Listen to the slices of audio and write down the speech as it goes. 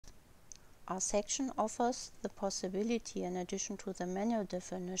RSECTION offers the possibility, in addition to the manual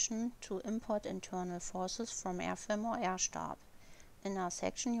definition, to import internal forces from RFEM or RSTAB. In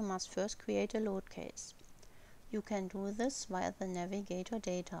RSECTION you must first create a load case. You can do this via the navigator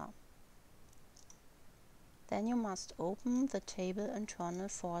data. Then you must open the table internal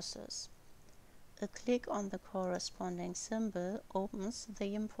forces. A click on the corresponding symbol opens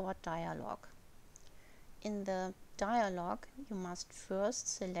the import dialog. In the dialog you must first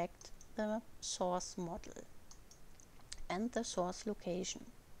select the source model and the source location.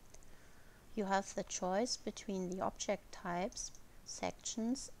 You have the choice between the object types,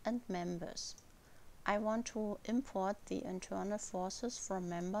 sections and members. I want to import the internal forces from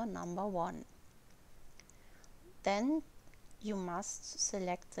member number 1. Then you must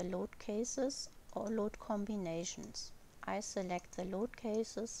select the load cases or load combinations. I select the load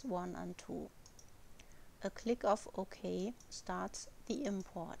cases 1 and 2. A click of OK starts the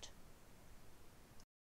import.